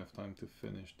know if I have time to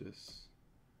finish this.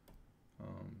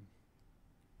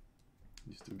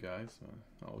 These two guys.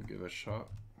 I'll give it a shot.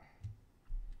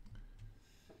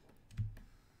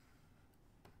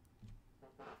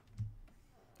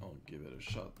 I'll give it a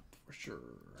shot for sure.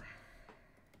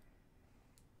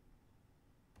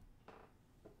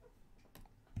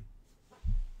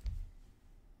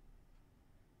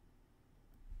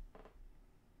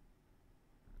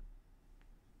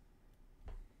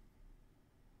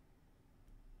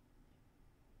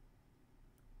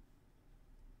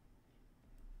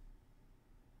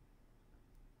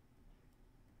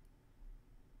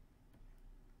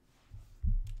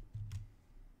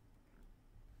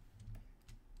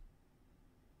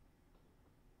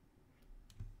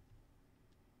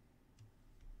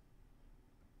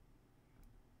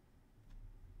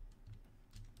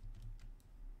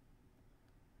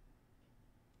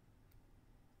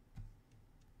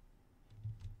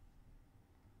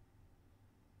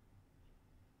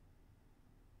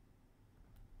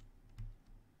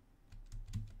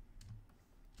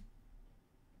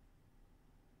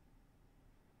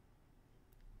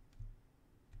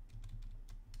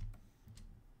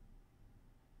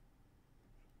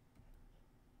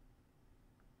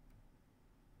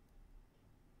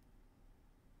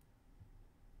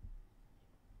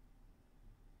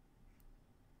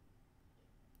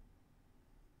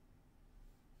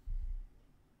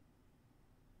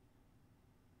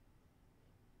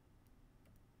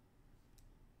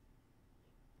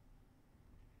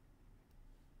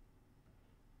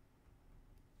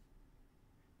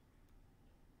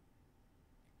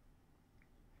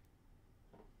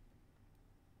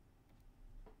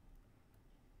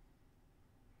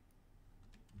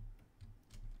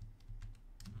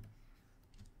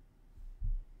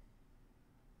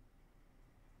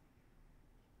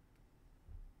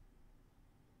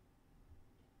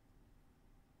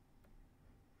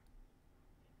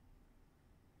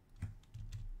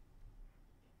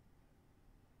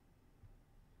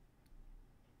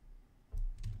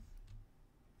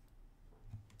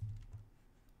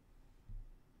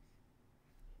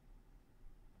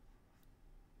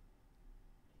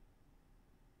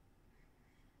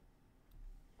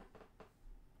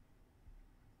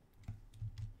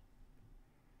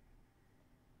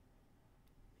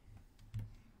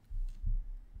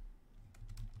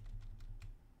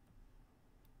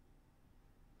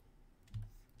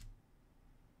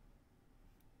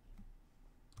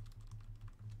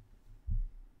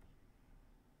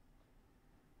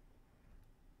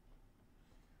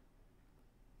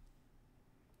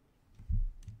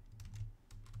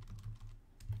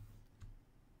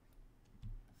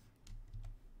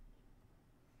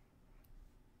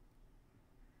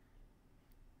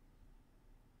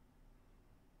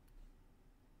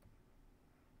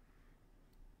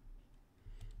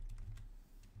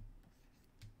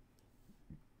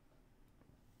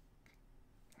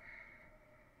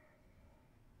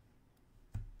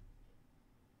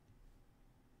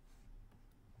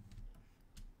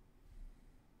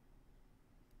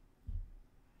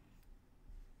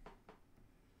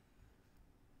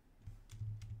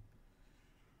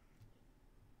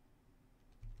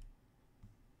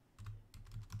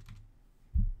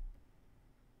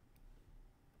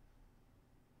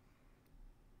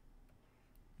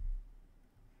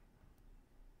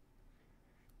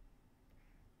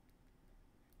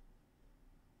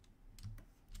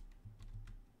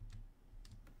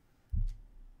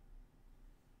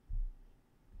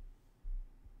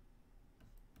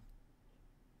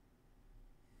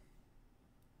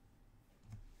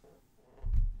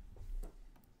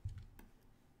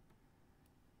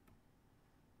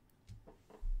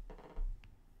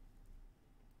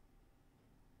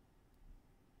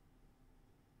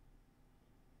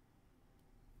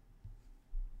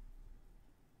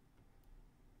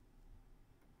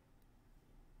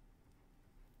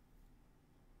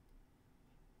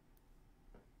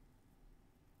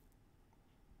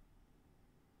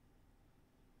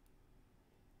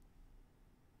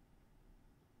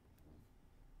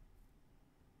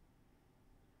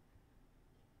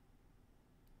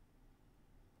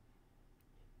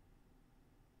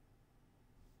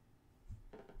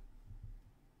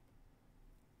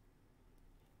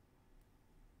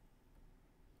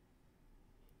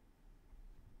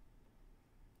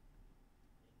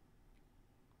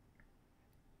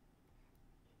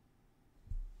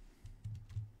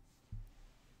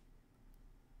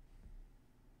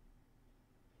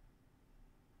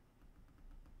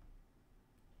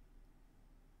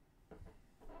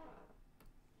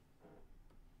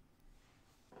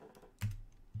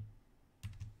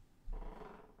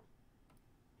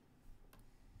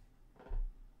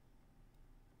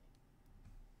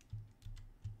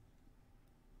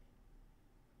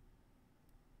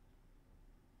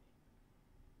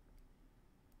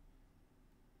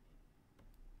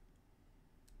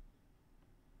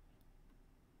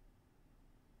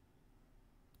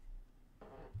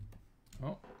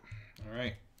 All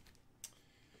right.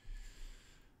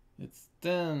 It's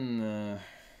done.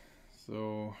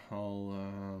 So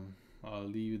I'll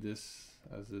leave this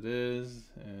as it is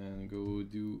and go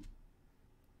do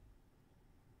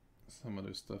some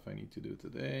other stuff I need to do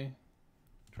today.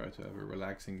 Try to have a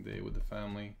relaxing day with the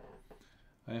family.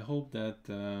 I hope that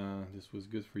this was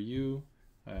good for you.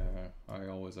 I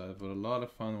always have a lot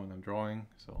of fun when I'm drawing,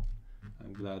 so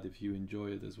I'm glad if you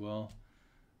enjoy it as well.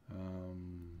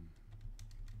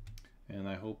 And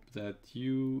I hope that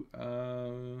you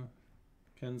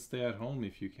can stay at home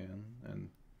if you can and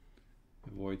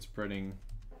avoid spreading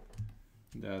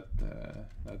that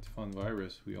that fun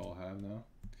virus we all have now.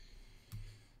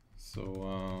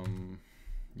 So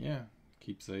yeah,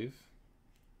 keep safe,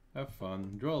 have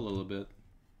fun, draw a little bit,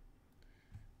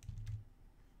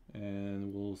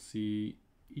 and we'll see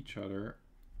each other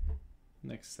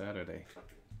next Saturday.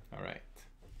 All right,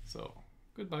 so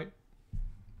goodbye.